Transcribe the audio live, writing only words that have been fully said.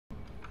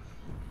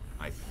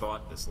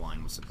thought this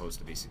line was supposed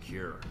to be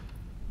secure.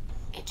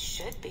 It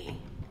should be.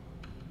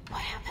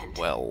 What happened?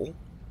 Well...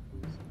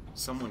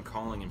 Someone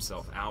calling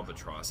himself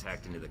Albatross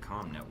hacked into the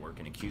comm network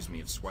and accused me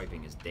of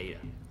swiping his data.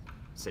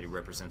 Said he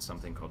represents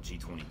something called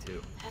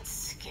G22. That's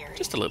scary.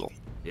 Just a little.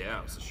 Yeah,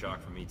 it was a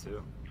shock for me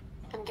too.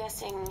 I'm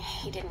guessing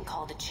he didn't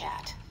call to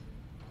chat.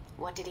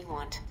 What did he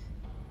want?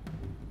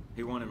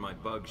 He wanted my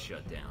bugs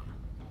shut down.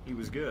 He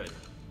was good.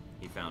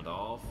 He found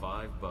all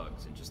 5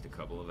 bugs in just a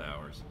couple of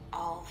hours.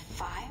 All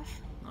 5?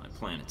 I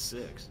planted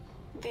 6.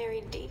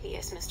 Very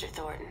devious, Mr.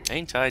 Thornton.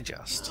 Ain't I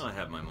just? I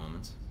have my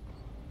moments.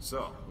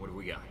 So, what do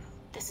we got?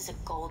 This is a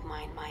gold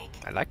mine, Mike.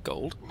 I like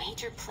gold.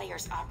 Major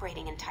players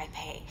operating in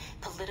Taipei,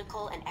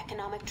 political and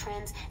economic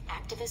trends,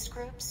 activist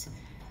groups.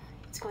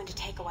 It's going to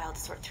take a while to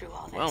sort through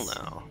all this. Well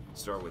now.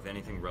 Start with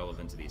anything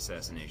relevant to the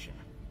assassination.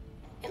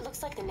 It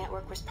looks like the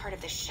network was part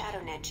of the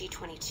shadow net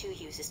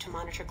G22 uses to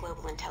monitor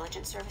global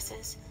intelligence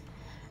services.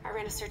 I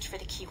ran a search for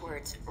the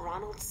keywords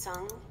Ronald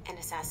Sung and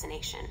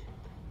assassination,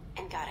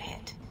 and got a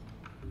hit.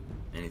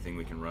 Anything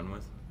we can run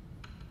with?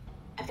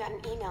 I've got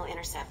an email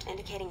intercept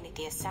indicating that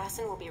the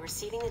assassin will be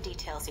receiving the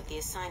details of the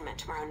assignment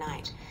tomorrow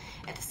night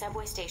at the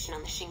subway station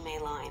on the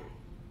Xingmei line.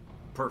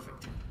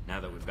 Perfect.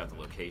 Now that we've got the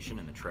location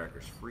and the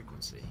tracker's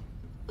frequency.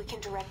 We can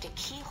direct a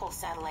keyhole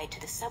satellite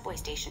to the subway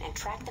station and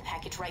track the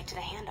package right to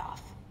the handoff.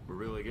 We're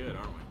really good,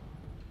 aren't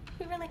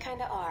we? We really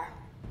kinda are.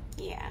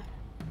 Yeah.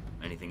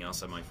 Anything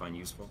else I might find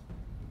useful?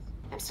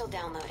 I'm still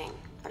downloading,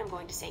 but I'm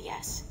going to say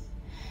yes.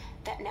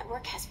 That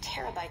network has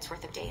terabytes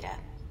worth of data.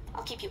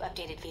 I'll keep you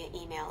updated via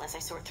email as I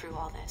sort through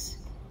all this.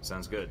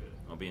 Sounds good.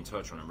 I'll be in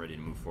touch when I'm ready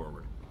to move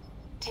forward.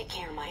 Take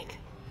care, Mike.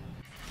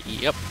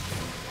 Yep.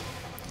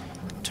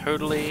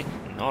 Totally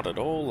not at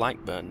all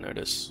like Burn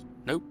Notice.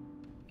 Nope.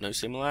 No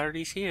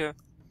similarities here.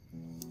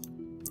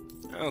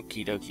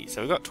 Okie dokie.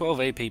 So we got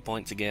 12 AP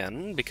points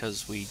again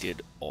because we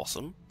did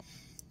awesome.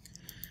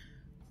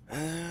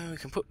 We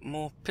can put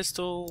more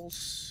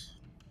pistols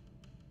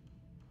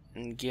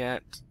and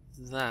get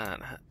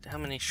that. How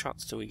many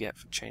shots do we get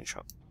for chain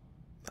shot?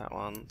 That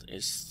one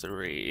is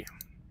 3.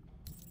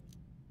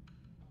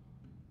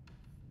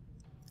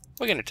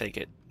 We're gonna take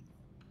it.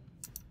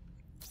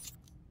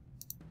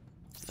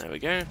 There we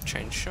go,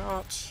 chain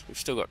shot. We've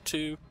still got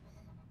 2.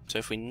 So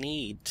if we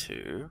need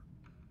to,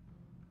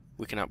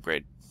 we can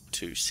upgrade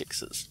to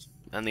 6s.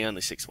 And the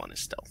only 6th one is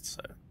stealth,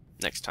 so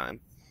next time,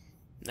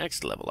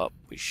 next level up,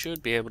 we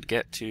should be able to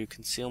get to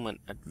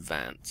concealment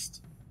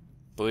advanced.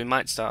 But we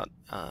might start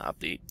up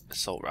the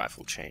assault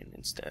rifle chain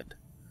instead.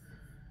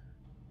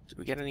 Did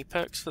we get any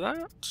perks for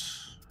that?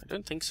 I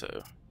don't think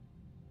so.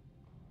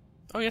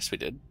 Oh yes we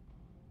did.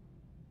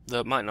 Though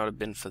it might not have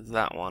been for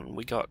that one.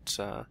 We got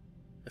a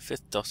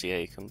 5th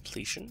dossier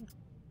completion.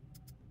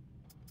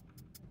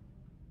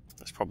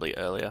 That's probably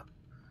earlier.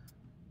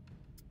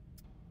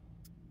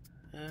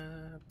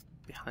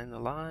 Behind the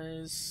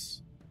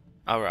lies.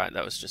 Alright,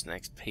 that was just an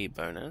XP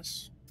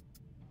bonus.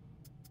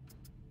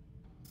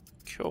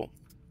 Cool.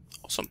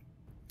 Awesome.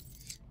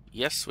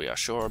 Yes, we are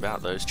sure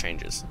about those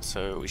changes,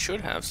 so we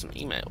should have some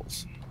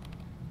emails.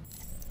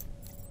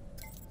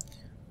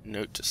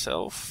 Note to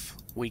self,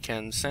 we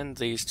can send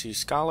these to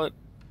Scarlet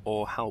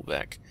or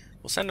Halbeck.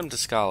 We'll send them to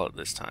Scarlet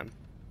this time.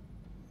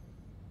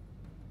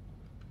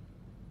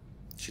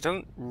 She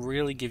doesn't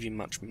really give you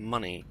much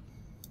money,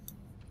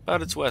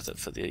 but it's worth it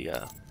for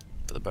the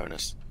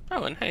bonus.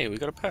 Oh, and hey, we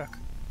got a perk.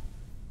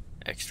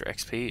 Extra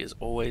XP is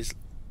always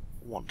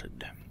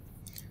wanted.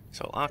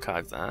 So I'll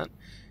archive that.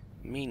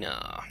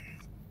 Mina.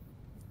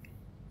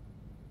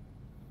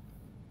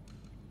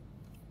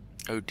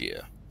 Oh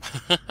dear.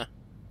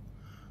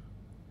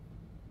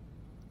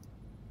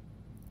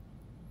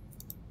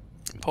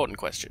 Important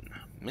question.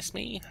 Miss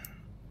me?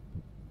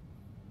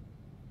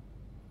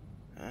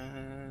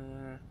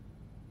 Can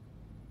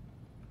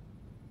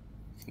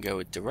go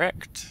with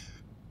direct.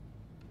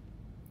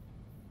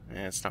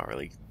 Yeah, it's not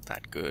really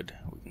that good.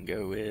 We can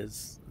go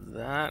with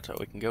that, or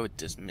we can go with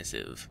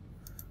dismissive.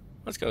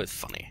 Let's go with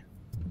funny.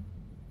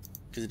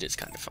 Because it is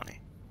kind of funny.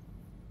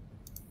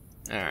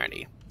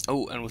 Alrighty.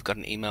 Oh, and we've got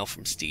an email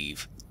from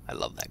Steve. I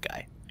love that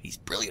guy. He's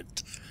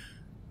brilliant.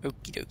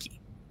 Okie dokie.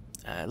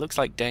 Looks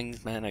like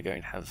Deng's men are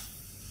going to have...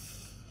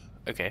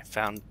 Okay,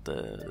 found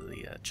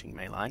the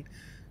Qingmei line.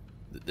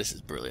 This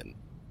is brilliant.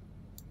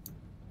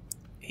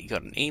 He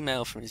got an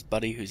email from his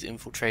buddy who's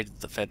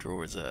infiltrated the Federal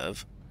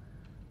Reserve.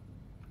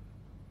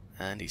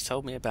 And he's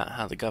told me about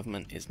how the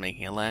government is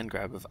making a land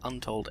grab of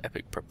untold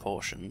epic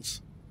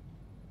proportions.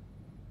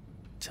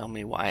 Tell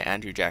me why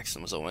Andrew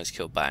Jackson was almost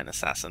killed by an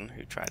assassin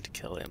who tried to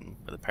kill him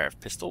with a pair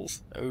of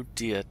pistols. Oh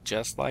dear,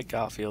 just like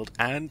Garfield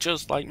and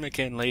just like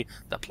McKinley,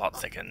 the plot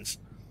thickens.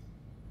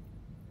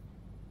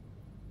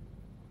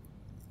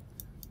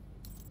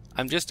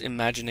 I'm just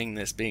imagining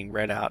this being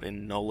read out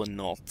in Nolan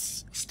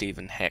North's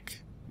Stephen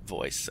Heck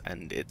voice,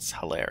 and it's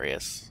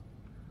hilarious.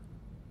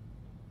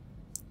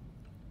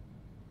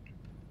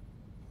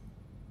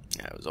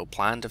 Yeah, it was all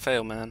planned to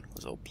fail, man. It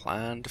was all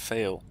planned to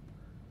fail.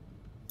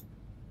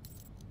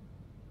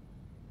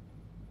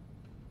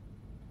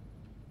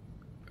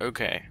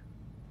 Okay.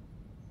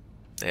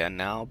 They are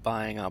now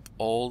buying up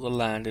all the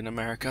land in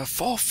America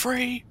for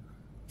free!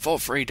 For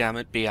free, damn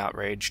it. Be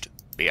outraged.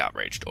 Be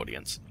outraged,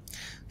 audience.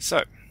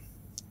 So,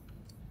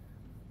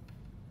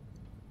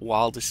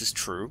 while this is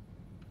true,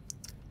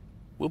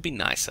 we'll be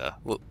nicer.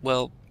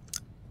 Well,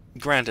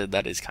 granted,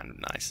 that is kind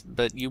of nice.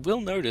 But you will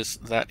notice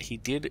that he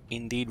did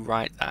indeed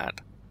write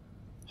that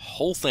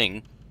whole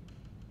thing,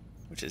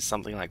 which is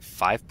something like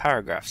 5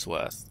 paragraphs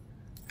worth,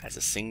 as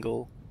a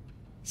single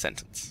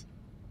sentence.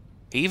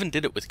 He even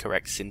did it with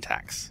correct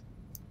syntax.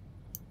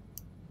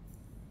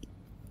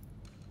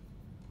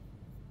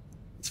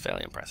 It's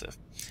fairly impressive.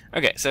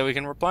 Okay, so we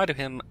can reply to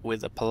him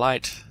with a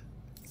polite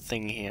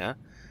thing here.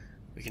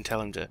 We can tell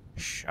him to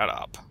shut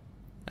up.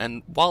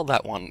 And while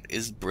that one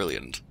is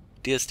brilliant,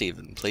 dear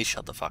Stephen, please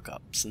shut the fuck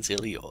up.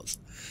 Sincerely yours.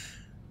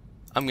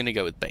 I'm gonna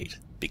go with bait,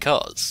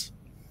 because...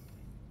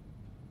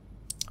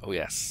 oh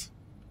yes.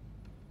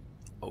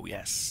 Oh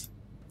yes.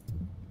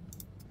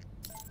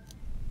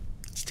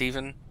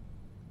 Stephen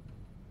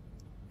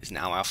is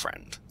now our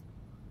friend.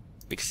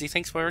 Because he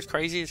thinks we're as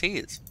crazy as he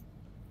is.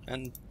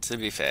 And to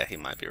be fair, he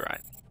might be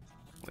right.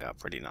 We are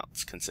pretty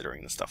nuts,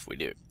 considering the stuff we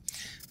do.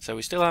 So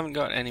we still haven't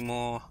got any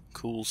more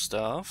cool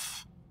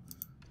stuff.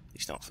 At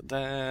least not for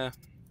there.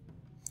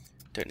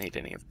 Don't need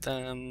any of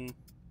them.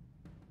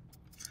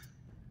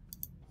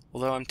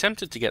 Although I'm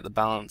tempted to get the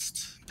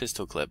balanced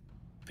pistol clip,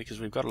 because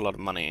we've got a lot of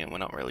money and we're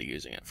not really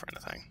using it for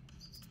anything.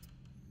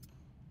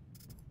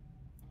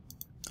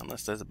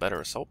 Unless there's a better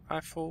assault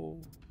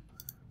rifle.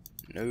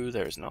 No,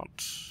 there's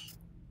not.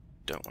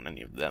 Don't want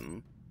any of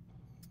them.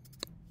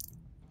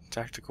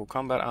 Tactical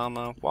combat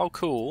armor, while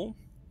cool,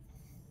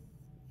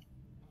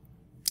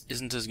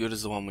 isn't as good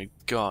as the one we've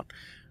got.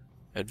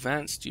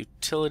 Advanced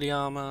utility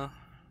armor,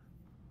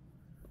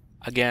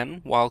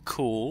 again, while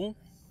cool,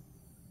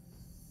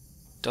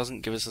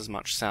 doesn't give us as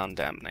much sound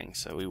dampening,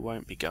 so we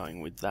won't be going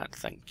with that,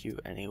 thank you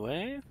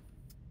anyway.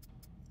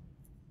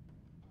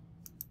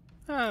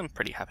 I'm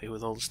pretty happy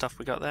with all the stuff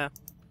we got there.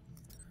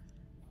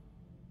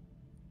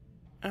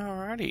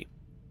 Alrighty.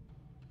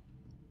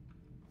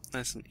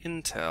 There's some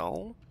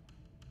intel.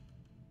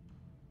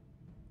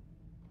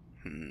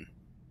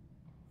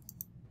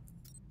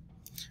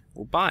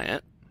 We'll buy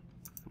it.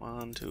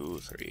 1, 2,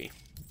 3.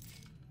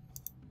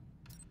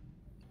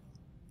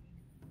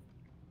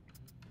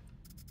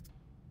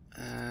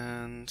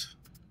 And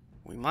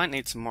we might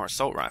need some more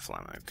assault rifle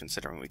ammo,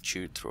 considering we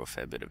chewed through a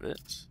fair bit of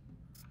it.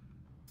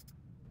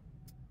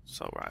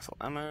 Assault rifle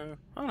ammo.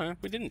 Oh no,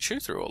 we didn't chew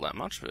through all that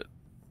much of it.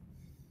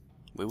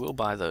 We will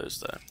buy those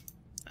though.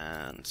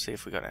 And see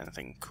if we got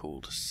anything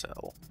cool to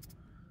sell.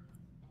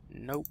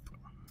 Nope.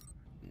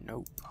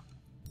 Nope.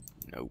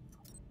 Nope.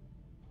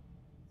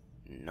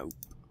 Nope.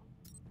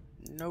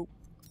 Nope.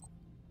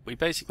 We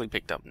basically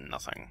picked up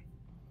nothing.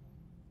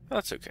 But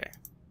that's okay.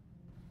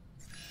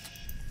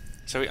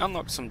 So we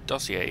unlocked some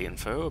dossier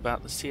info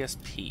about the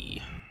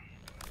CSP.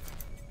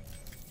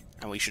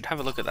 And we should have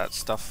a look at that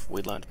stuff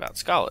we learned about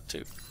Scarlet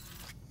too.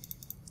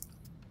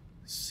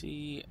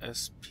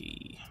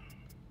 CSP.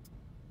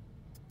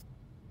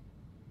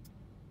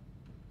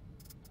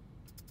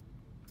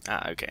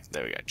 Ah, okay,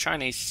 there we go.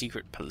 Chinese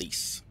Secret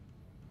Police.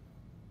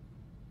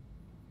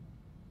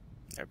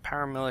 They're a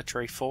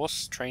paramilitary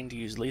force trained to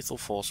use lethal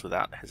force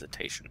without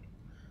hesitation.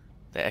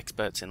 They're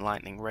experts in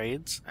lightning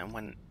raids, and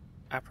when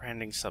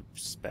apprehending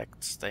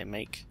suspects, they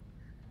make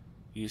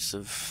use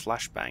of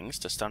flashbangs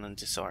to stun and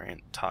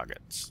disorient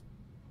targets.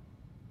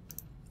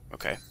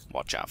 Okay,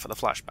 watch out for the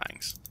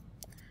flashbangs.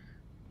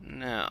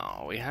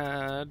 Now, we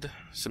had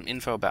some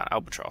info about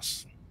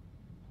Albatross.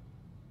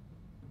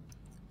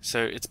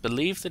 So, it's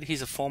believed that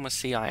he's a former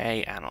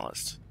CIA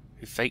analyst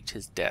who faked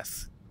his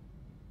death.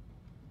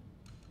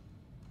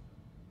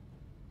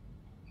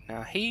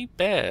 Now, he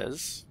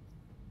bears,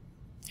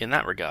 in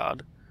that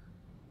regard,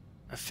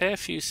 a fair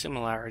few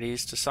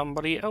similarities to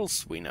somebody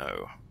else we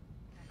know,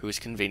 who is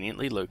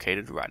conveniently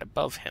located right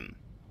above him.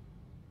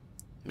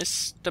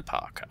 Mr.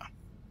 Parker.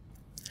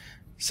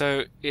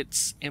 So,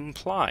 it's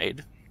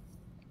implied,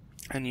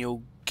 and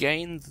you'll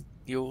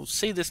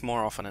see this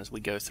more often as we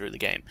go through the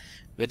game,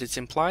 but it's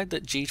implied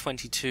that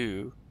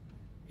G22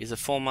 is a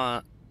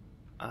former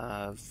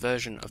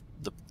version of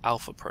the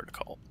Alpha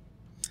Protocol.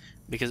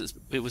 Because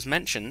it was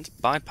mentioned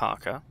by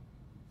Parker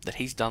that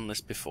he's done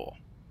this before.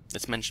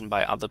 It's mentioned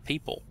by other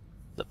people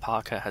that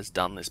Parker has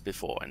done this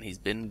before, and he's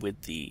been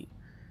with the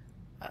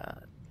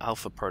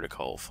Alpha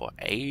Protocol for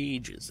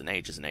ages and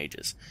ages and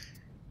ages.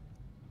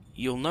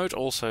 You'll note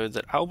also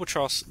that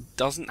Albatross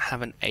doesn't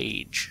have an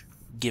age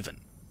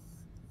given,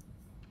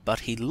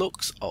 but he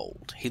looks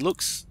old. He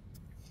looks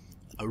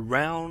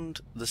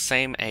around the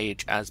same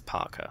age as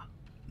Parker,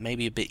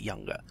 maybe a bit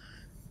younger.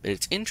 But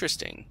it's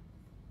interesting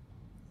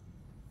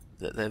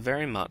that they're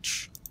very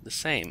much the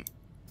same.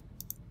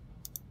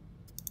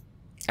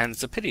 And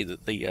it's a pity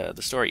that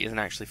the story isn't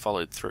actually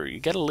followed through. You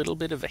get a little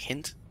bit of a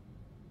hint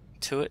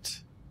to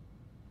it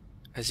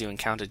as you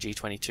encounter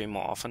G22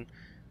 more often,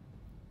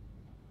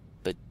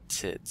 but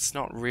it's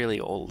not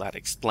really all that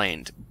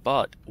explained.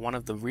 But one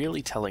of the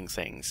really telling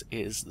things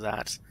is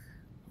that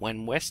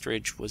when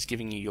Westridge was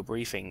giving you your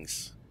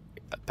briefings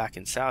back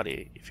in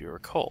Saudi, if you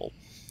recall,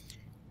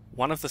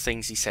 one of the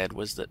things he said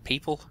was that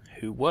people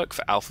who work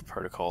for Alpha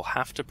Protocol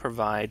have to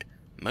provide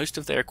most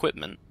of their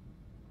equipment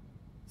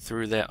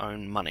through their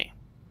own money.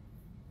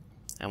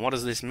 And what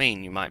does this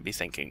mean, you might be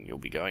thinking? You'll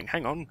be going,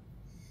 hang on,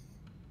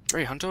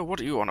 Grey Hunter,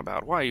 what are you on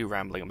about? Why are you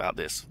rambling about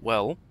this?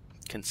 Well,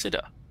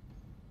 consider.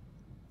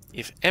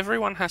 If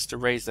everyone has to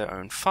raise their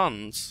own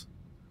funds,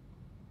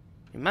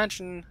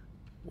 imagine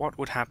what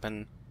would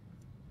happen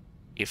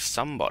if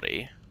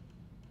somebody,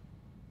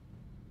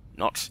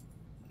 not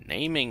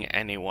naming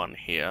anyone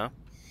here,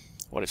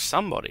 what if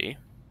somebody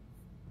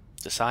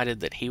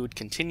decided that he would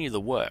continue the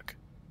work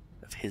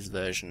of his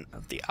version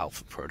of the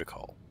Alpha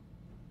Protocol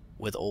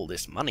with all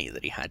this money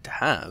that he had to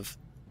have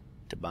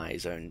to buy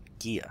his own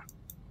gear?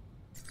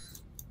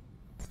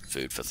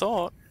 Food for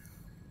thought.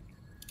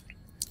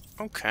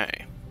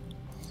 Okay.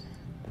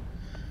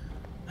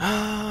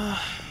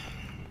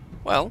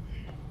 Well,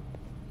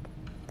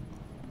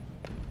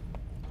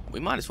 we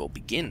might as well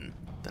begin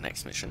the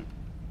next mission.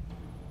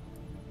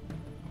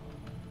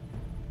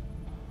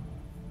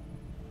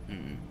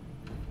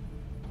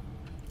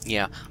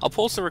 Yeah, I'll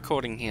pause the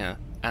recording here,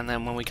 and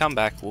then when we come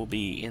back, we'll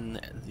be in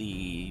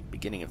the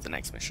beginning of the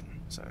next mission.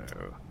 So,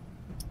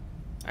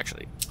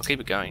 actually, I'll keep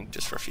it going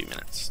just for a few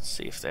minutes,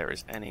 see if there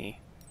is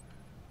any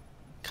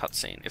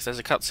cutscene. If there's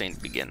a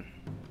cutscene, begin.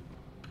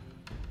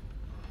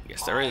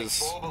 Yes, there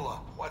is.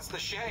 What's the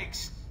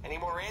shakes? Any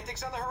more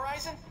antics on the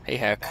horizon? Hey,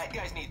 Heck. Bad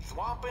guys need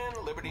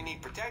thwomping, Liberty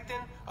need protecting,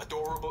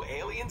 adorable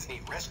aliens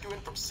need rescuing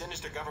from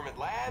sinister government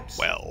labs.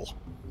 Well.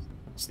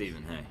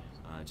 Steven, hey.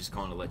 Just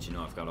calling to let you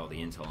know I've got all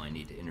the intel I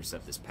need to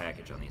intercept this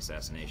package on the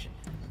assassination.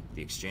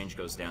 The exchange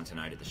goes down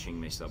tonight at the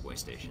Xingmei subway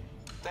station.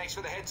 Thanks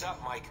for the heads up,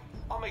 Mike.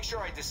 I'll make sure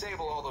I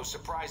disable all those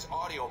surprise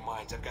audio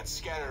mines I've got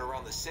scattered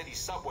around the city's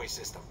subway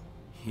system.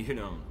 You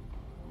don't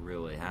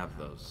really have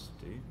those,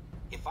 do you?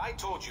 If I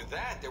told you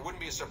that, there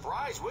wouldn't be a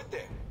surprise, would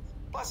there?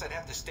 Plus, I'd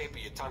have to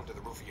staple your tongue to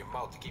the roof of your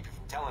mouth to keep you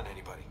from telling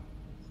anybody.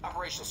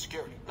 Operational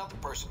security, nothing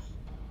personal.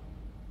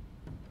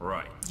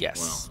 Right.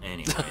 Yes. Well,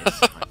 anyways,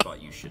 I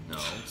thought you should know,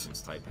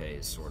 since Taipei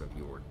is sort of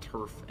your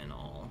turf and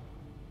all.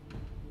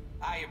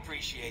 I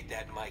appreciate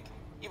that, Mike.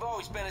 You've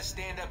always been a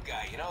stand-up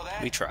guy, you know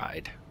that? We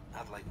tried.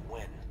 Not like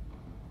when.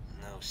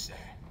 No, sir.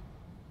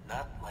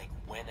 Not like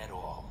when at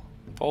all.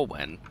 Or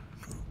when.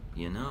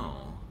 You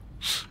know,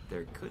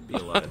 there could be a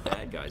lot of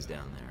bad guys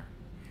down there.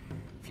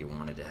 If you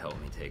wanted to help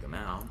me take them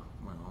out,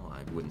 well,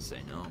 I wouldn't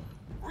say no.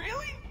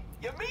 Really?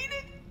 You mean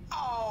it?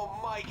 Oh,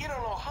 Mike, you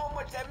don't know how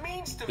much that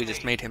means to me. We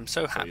just made him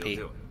so So happy. you'll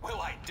do it.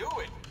 Will I do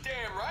it?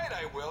 Damn right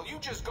I will. You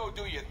just go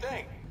do your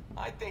thing.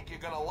 I think you're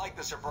gonna like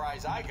the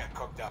surprise I got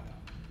cooked up.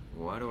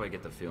 Why do I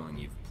get the feeling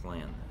you've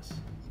planned this?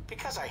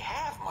 Because I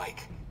have,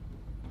 Mike.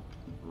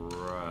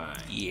 Right.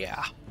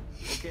 Yeah.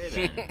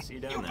 Okay then, see you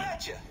down You there.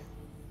 betcha.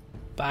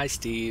 Bye,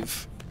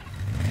 Steve.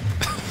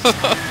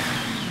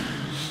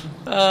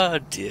 Oh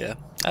dear.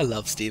 I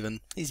love Steven.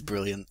 He's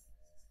brilliant.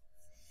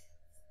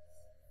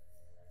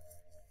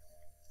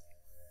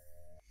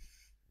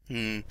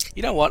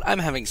 You know what? I'm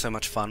having so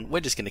much fun. We're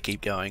just gonna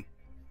keep going.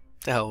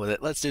 To hell with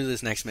it. Let's do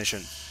this next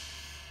mission.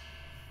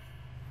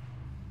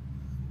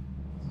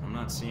 I'm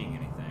not seeing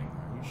anything.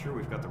 Are you sure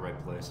we've got the right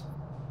place?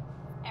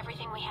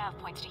 Everything we have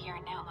points to here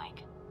and now,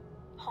 Mike.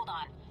 Hold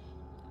on.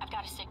 I've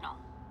got a signal.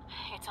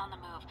 It's on the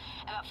move,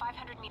 about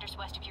 500 meters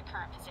west of your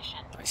current position.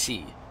 I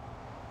see.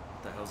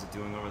 What the hell's it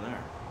doing over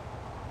there?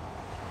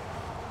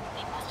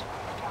 They must have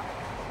moved the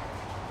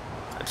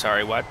drone. I'm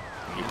sorry, what?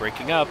 You're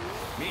breaking up.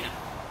 Mina!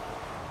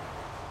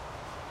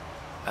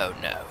 Oh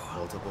no.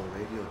 Multiple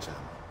radio channel.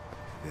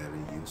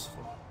 Very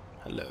useful.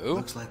 Hello?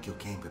 Looks like you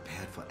came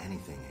prepared for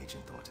anything,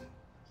 Agent Thornton.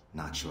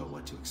 Not sure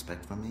what to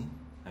expect from me?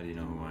 How do you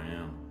know who I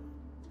am?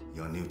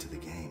 You're new to the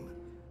game,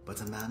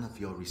 but a man of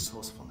your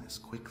resourcefulness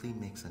quickly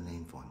makes a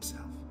name for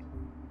himself.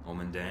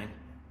 Omen Deng?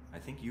 I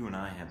think you and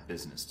I have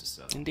business to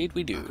settle. Indeed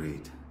we do.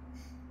 Agreed.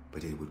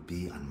 But it would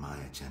be on my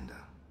agenda.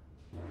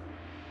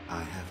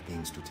 I have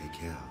things to take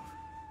care of.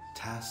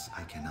 Tasks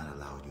I cannot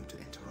allow you to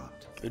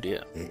interrupt. Oh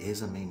dear. There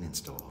is a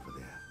maintenance door over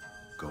there.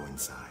 Go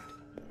inside.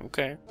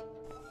 Okay.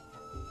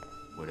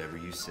 Whatever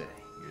you say.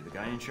 You're the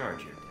guy in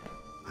charge here, Dan.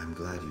 I'm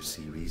glad you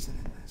see reason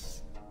in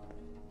this.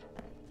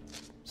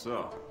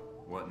 So,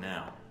 what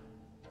now?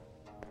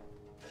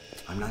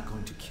 I'm not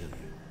going to kill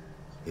you.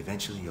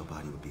 Eventually your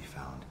body will be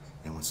found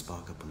and will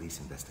spark a police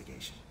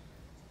investigation.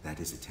 That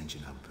is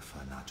attention I would prefer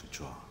not to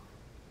draw.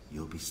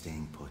 You'll be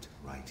staying put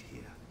right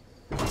here.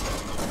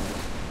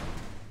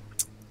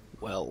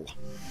 Well.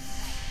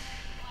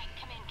 Mike,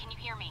 come in. Can you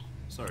hear me?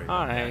 Sorry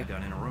about Hi. that. I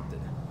got interrupted.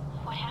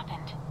 What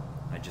happened?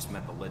 I just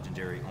met the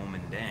legendary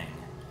Omen Deng,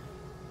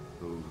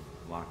 who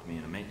locked me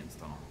in a maintenance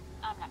tunnel.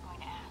 I'm not going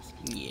to ask.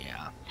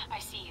 Yeah. I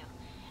see you.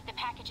 The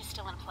package is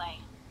still in play.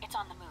 It's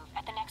on the move,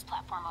 at the next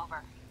platform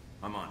over.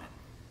 I'm on it.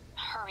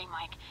 Hurry,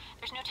 Mike.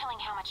 There's no telling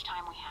how much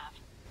time we have.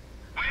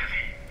 Where is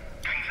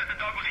he? Deng said the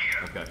dog was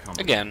here. I've got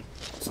company. Again.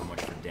 So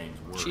much for Deng's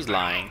word. She's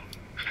lying.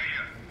 Stay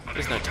here.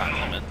 There's no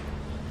time limit.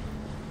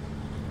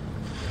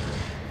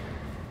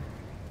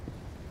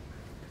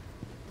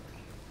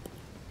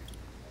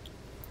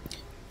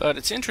 But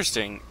it's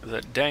interesting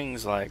that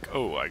Deng's like,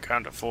 oh, I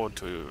can't afford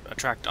to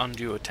attract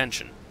undue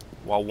attention,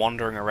 while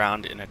wandering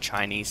around in a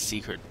Chinese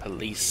secret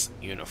police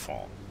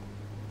uniform.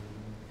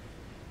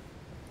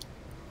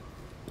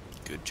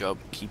 Good job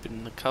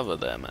keeping the cover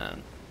there,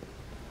 man.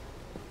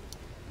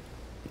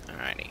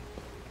 Alrighty.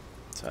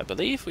 So I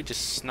believe we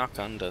just snuck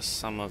under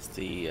some of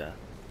the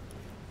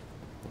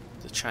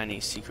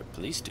Chinese secret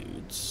police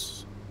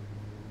dudes.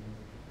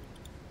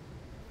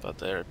 But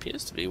there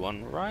appears to be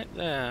one right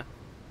there.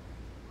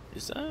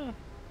 Is there?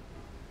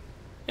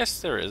 Yes,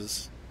 there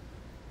is.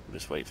 We'll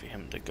just wait for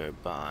him to go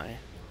by.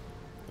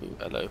 Ooh,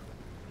 hello.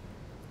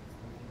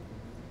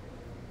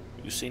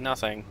 You see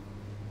nothing.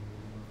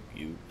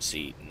 You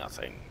see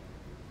nothing.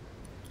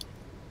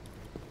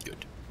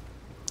 Good.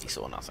 He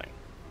saw nothing.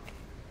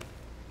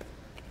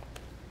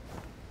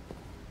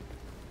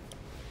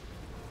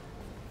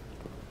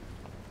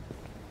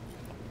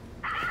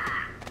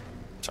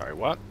 Sorry,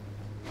 what?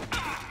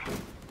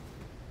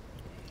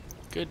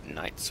 Good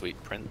night,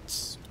 sweet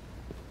prince.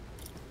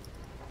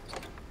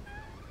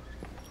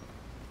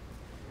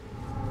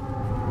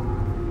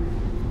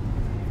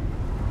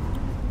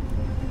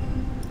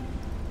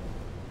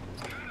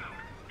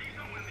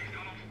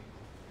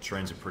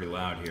 Trains are pretty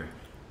loud here.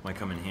 Might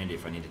come in handy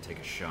if I need to take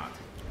a shot.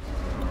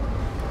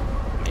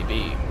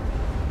 Maybe.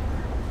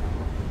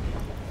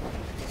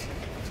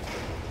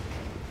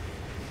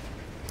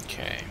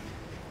 Okay.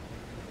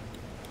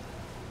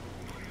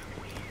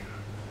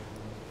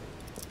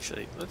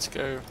 Actually, let's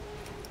go.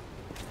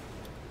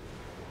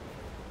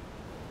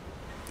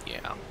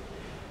 Yeah.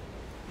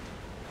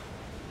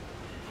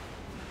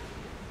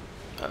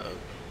 Uh-oh.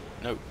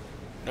 No.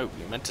 No,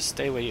 you meant to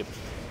stay where you...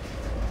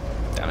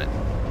 Damn it.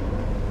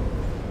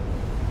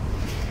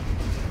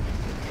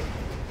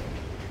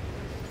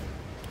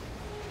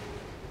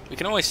 We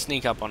can always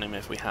sneak up on him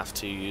if we have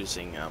to,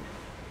 using God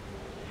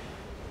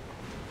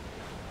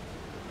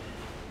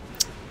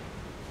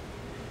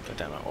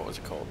damn it, what was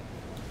it called?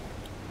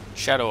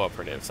 Shadow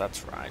Operatives,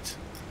 that's right.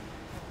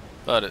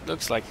 But it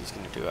looks like he's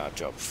going to do our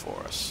job for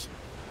us.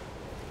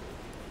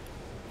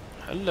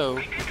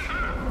 Hello.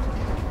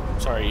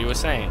 Sorry, you were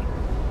saying?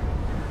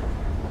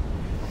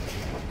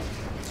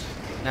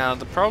 Now,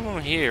 the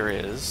problem here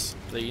is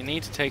that you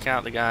need to take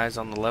out the guys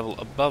on the level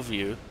above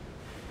you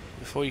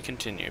before you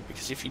continue,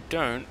 because if you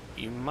don't,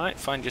 you might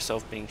find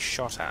yourself being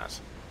shot at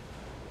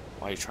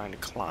while you're trying to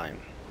climb,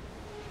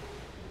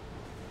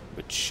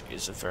 which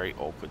is a very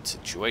awkward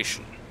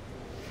situation.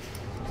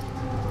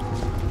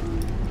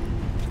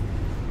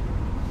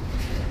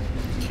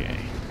 Okay.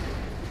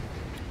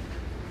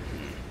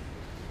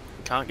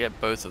 We can't get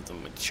both of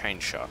them with chain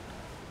shot.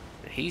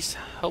 He's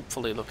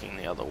helpfully looking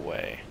the other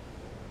way,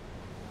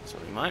 so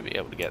we might be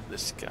able to get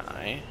this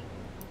guy.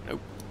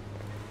 Nope.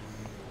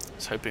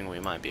 I was hoping we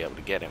might be able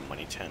to get him when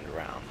he turned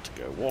around to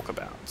go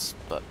walkabouts,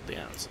 but the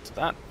answer to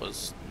that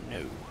was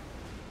no.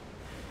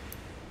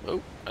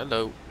 Oh,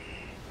 hello.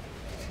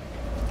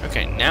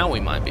 Okay, now we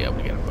might be able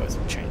to get them both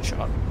with chain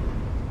shot.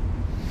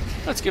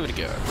 Let's give it a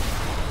go.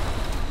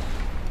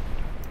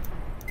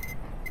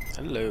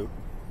 Hello.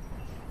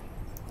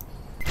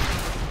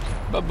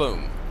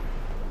 Ba-boom.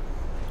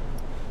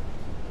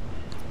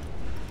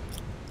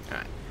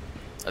 Alright,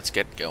 let's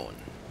get going.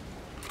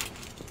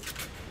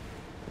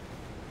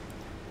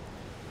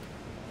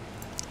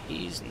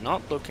 He's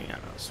not looking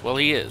at us. Well,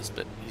 he is,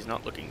 but he's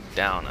not looking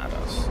down at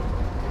us.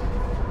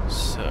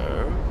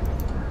 So...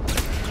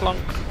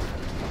 clunk.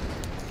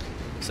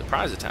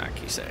 Surprise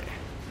attack, you say?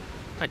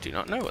 I do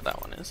not know what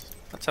that one is.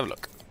 Let's have a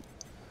look.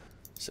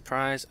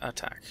 Surprise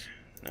attack.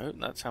 No,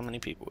 that's how many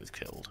people we've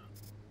killed.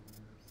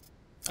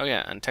 Oh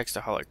yeah, and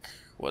Textaholic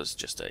was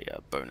just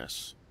a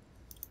bonus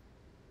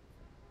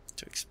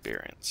to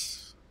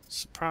experience.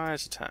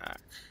 Surprise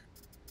attack.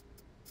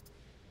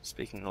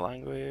 Speaking the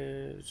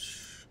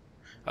language...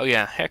 Oh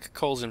yeah, Heck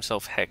calls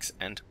himself Heck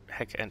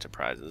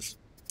Enterprises,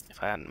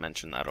 if I hadn't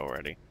mentioned that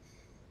already.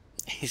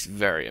 He's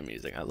very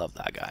amusing, I love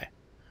that guy.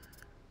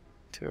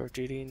 Tour of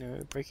duty,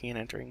 no, breaking and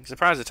entering.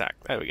 Surprise attack,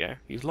 there we go.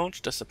 You've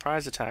launched a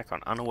surprise attack on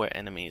unaware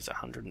enemies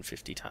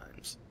 150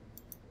 times.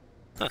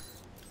 Huh.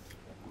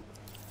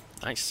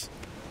 Nice.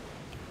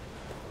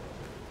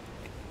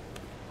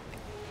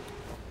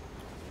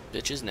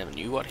 Bitches never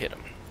knew what hit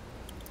them.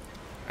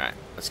 Alright,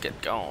 let's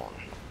get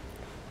going.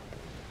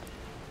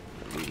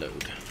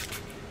 Reload.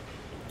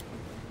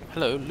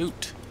 Hello,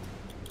 loot.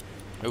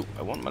 Oh,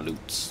 I want my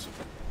loots.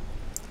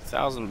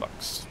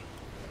 $1,000.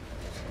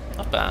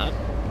 Not bad.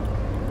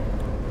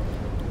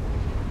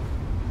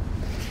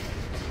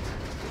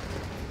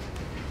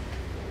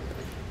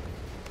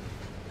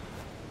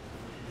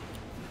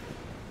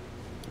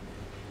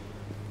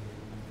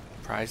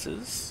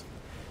 Prizes.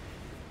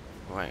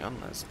 Oh, hang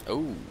on, there's...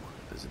 Oh,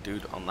 there's a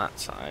dude on that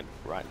side,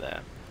 right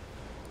there.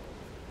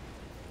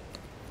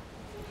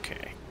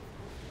 Okay.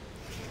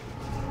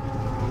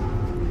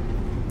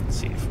 Let's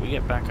see if we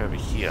get back over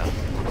here.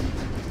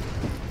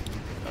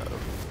 Uh-oh.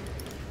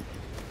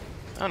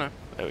 Oh no,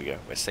 there we go,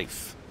 we're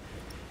safe.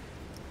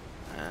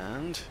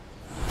 And...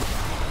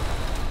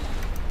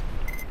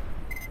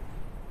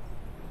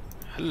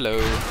 hello.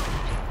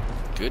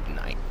 good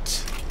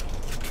night.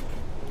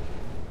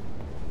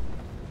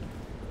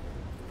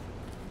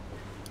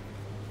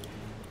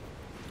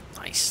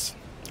 Nice.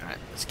 Alright,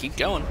 let's keep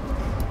going.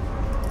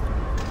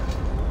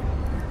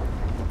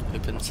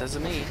 Open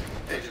sesame.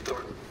 Agent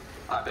Thornton,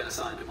 I've been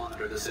assigned to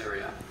monitor this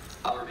area.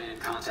 I'll remain in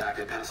contact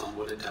and pass on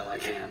what intel I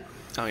can.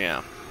 Oh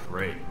yeah,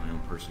 Great, my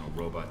own personal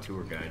robot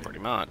tour guide. pretty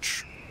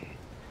much.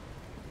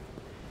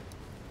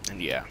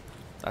 And yeah,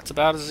 that's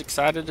about as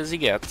excited as he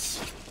gets.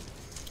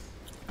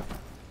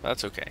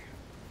 That's okay.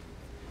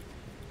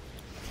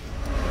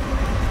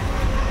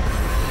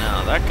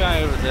 Now, that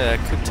guy over there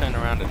could turn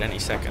around at any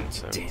second,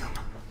 so... Damn,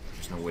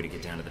 there's no way to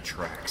get down to the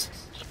tracks.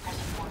 Keep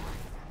pressing forward.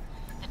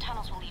 The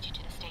tunnels will lead you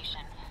to the station,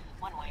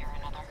 one way or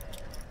another.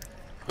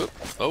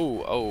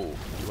 Oh,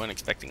 you weren't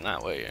expecting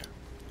that, were you?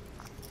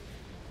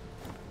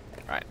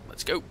 Alright,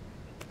 let's go.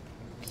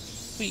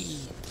 Whee!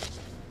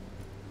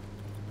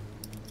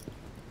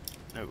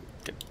 No,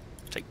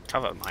 take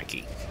cover,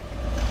 Mikey.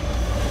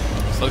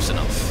 Close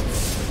enough.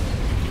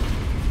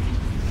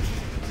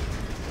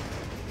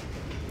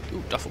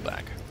 Ooh, duffel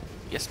bag.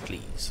 Yes,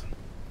 please.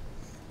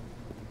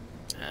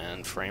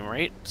 And frame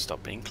rate,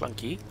 stop being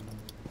clunky.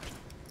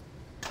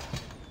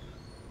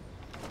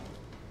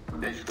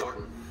 Agent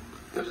Thornton,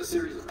 there's a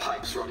series of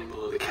pipes running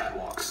below the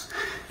catwalks.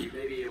 You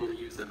may be able to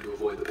use them to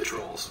avoid the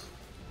patrols.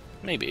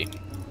 Maybe.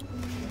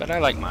 But I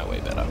like my way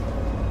better.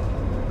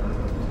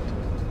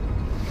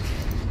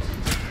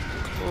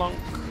 Clunk.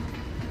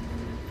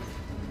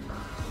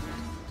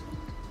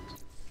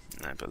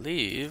 And I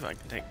believe I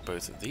can take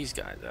both of these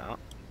guys out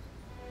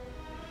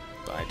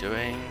by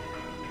doing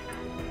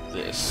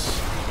this.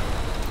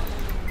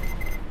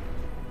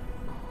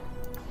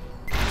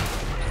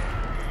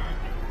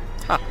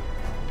 Huh.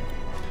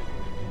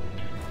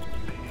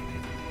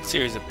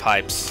 Series of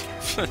pipes.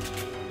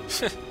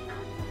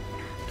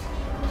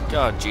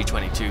 God,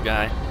 G22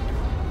 guy.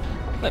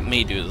 Let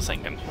me do the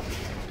thinking.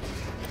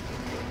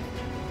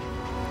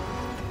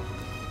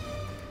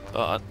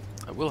 But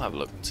I will have a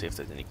look and see if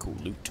there's any cool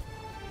loot.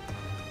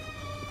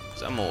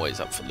 Because I'm always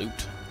up for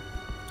loot.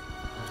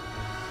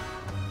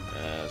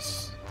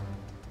 There's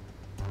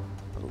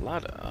a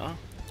ladder,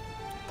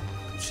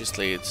 which just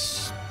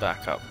leads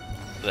back up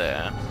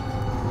there.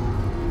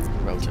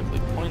 Relatively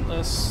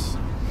pointless.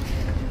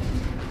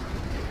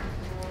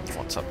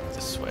 What's up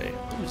this way?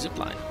 Ooh,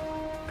 zipline.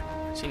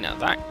 See, now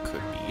that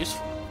could be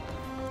useful.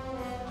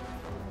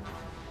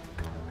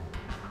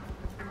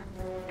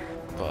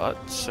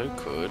 But so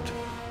could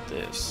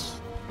this.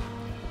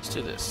 Let's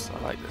do this. I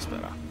like this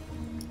better.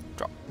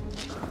 Drop.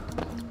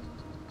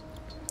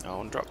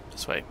 Oh, and drop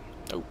this way.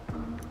 Oh,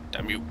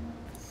 damn you.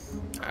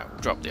 Alright, we'll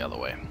drop the other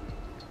way.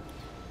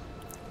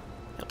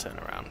 He'll turn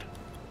around.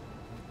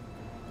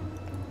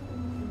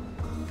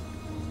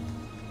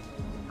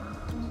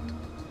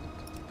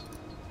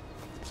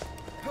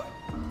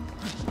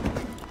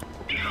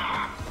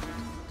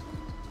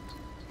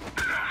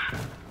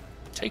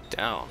 Take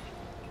down.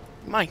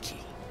 Mikey.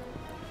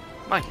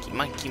 Mikey.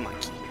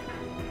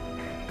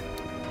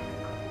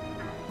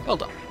 Well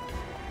done.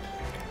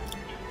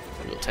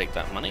 We'll take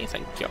that money,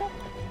 thank you.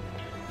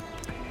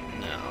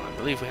 Now, I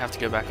believe we have to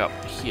go back up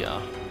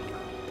here.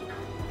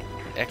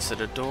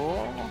 Exit a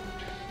door.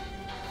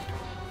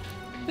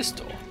 This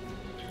door.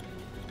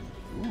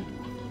 Ooh.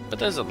 But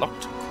there's a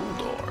locked cool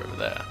door over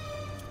there.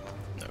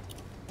 No.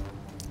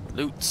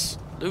 Loots.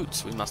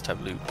 Loots. We must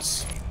have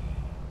loots.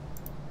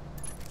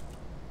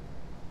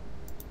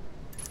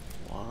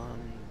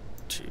 1,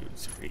 2,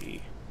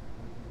 3,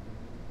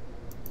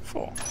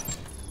 4.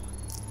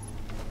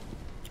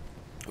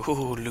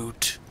 Ooh,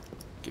 loot.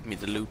 Give me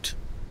the loot.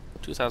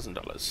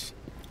 $2,000.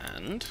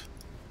 And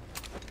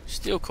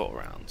steel core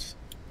rounds.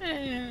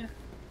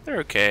 They're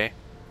okay.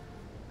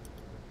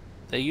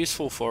 They're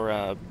useful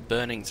for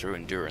burning through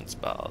endurance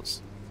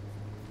bars.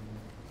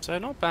 So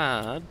not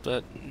bad,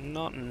 but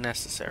not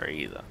necessary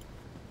either.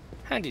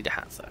 Handy to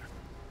have though.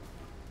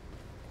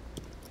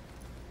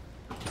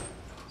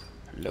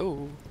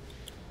 Hello?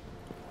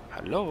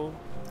 Hello?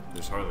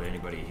 There's hardly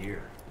anybody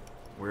here.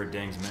 Where are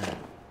Deng's men?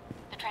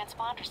 The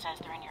transponder says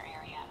they're in your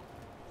area.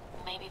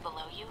 Maybe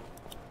below you?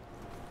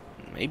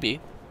 Maybe.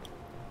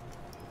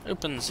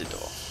 Open the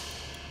door.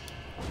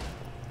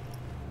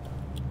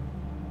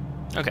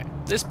 Okay,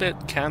 this bit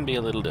can be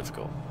a little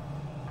difficult.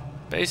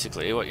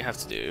 Basically, what you have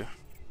to do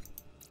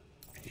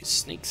is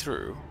sneak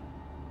through,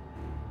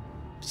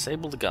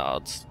 disable the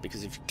guards,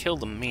 because if you kill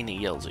them,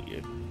 Meanie yells at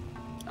you.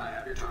 I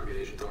have your target,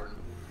 Agent Thornton.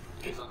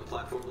 He's on the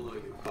platform below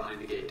you, behind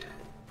the gate.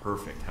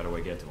 Perfect. How do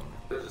I get to him?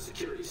 There's a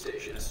security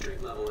station at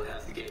street level that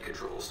has the gate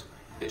controls.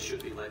 It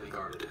should be lightly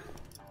guarded.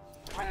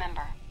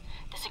 Remember,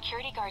 the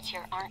security guards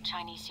here aren't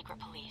Chinese secret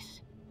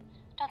police.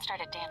 Don't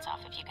start a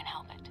dance-off if you can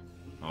help it.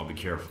 I'll be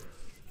careful.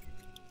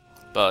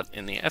 But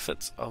in the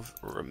efforts of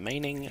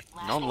remaining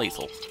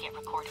non-lethal, Last thing you need is to get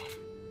recorded.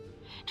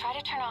 Try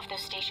to turn off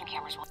those station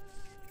cameras while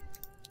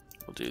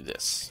we'll do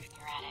this.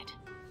 you're at it.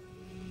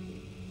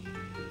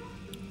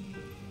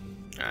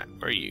 Alright,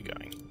 where are you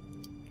going?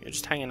 You're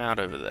just hanging out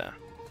over there.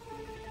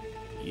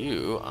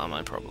 You are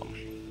my problem.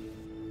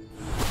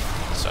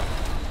 So,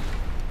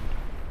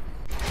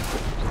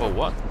 Whoa,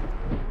 what?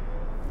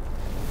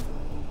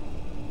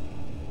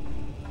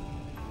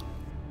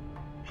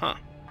 Huh.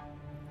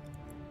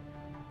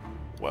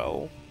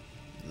 Well,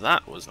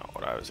 that was not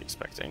what I was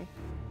expecting.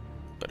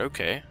 But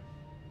okay.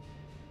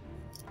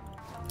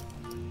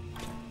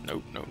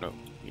 Nope, no, no.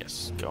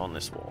 Yes, go on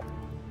this wall.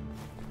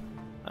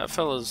 That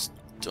fella's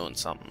doing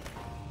something.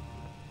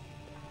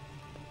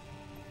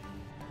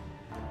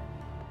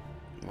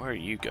 Where are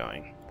you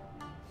going?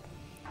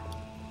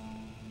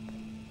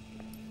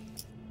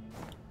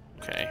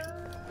 Okay.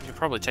 You could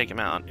probably take him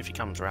out if he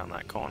comes around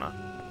that corner.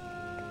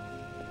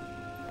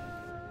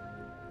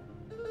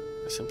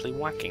 By simply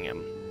whacking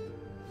him.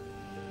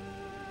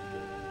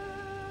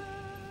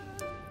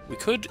 We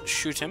could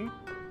shoot him,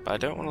 but I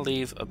don't want to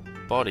leave a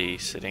body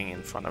sitting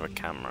in front of a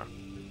camera.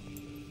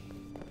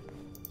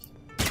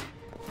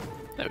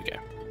 There we go.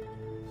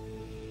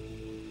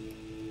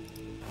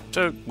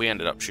 So, we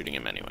ended up shooting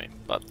him anyway,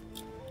 but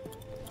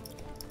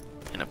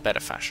in a better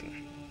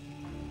fashion.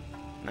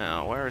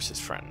 Now, where is his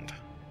friend?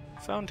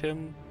 Found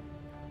him.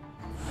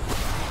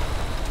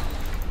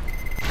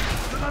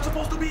 You're not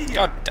supposed to be here!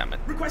 God damn it.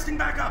 Requesting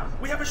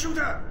backup! We have a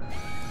shooter!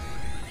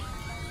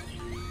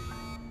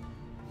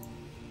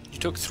 You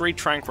took 3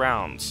 trank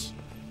rounds.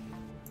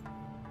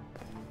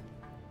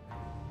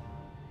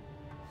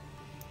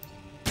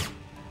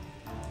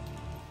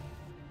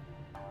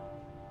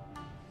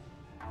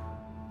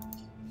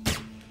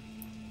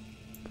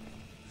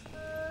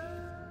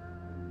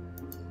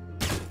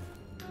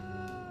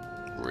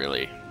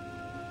 Really?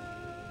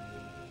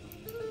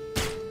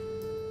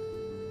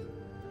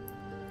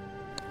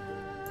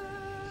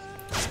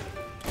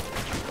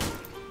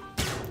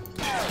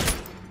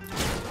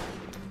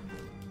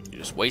 You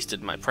just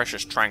wasted my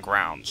precious trank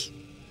rounds.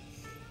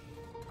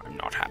 I'm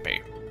not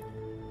happy.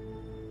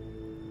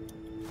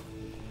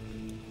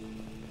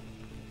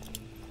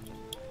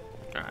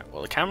 Alright,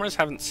 well the cameras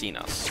haven't seen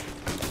us,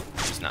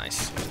 which is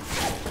nice.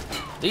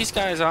 These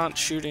guys aren't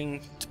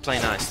shooting to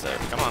play nice though.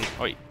 Come on,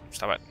 oi,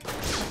 stop it.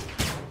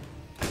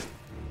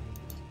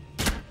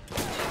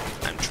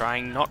 I'm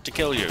trying not to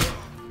kill you.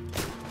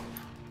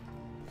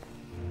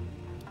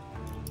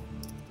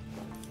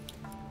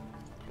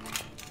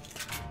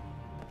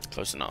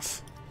 Close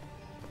enough.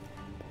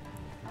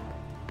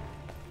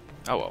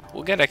 Oh well,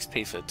 we'll get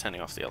XP for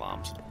turning off the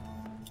alarms.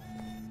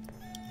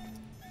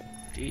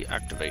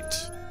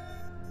 Deactivate.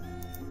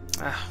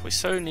 Ah, we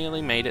so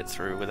nearly made it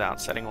through without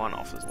setting one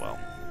off as well.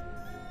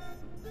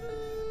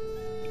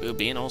 We were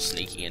being all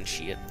sneaky and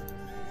shit.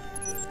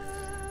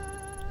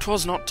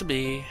 'Twas not to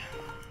be.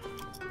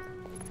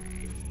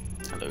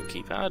 Hello,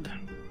 keypad.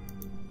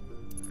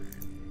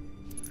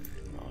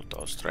 1,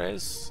 2, 3.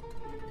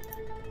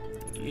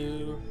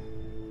 You.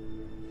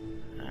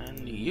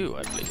 And you,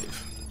 I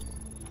believe.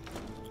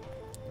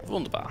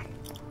 Wunderbar.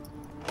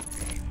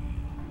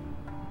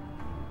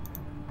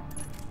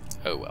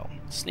 Oh well,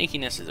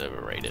 sneakiness is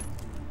overrated.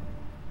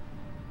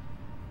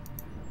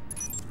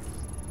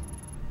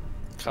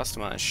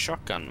 Customized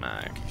shotgun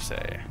mag, you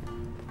say?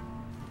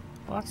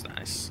 Well, that's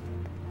nice.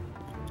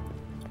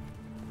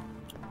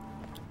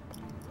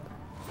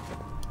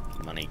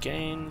 Money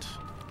gained.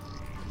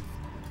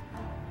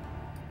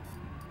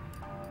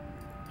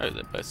 Oh,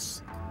 they're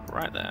both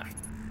right there.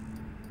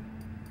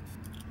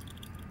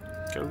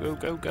 Go, go,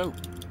 go, go.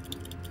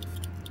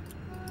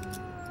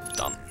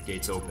 Done.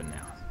 Gate's open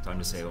now. Time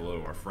to say hello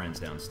to our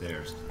friends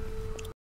downstairs.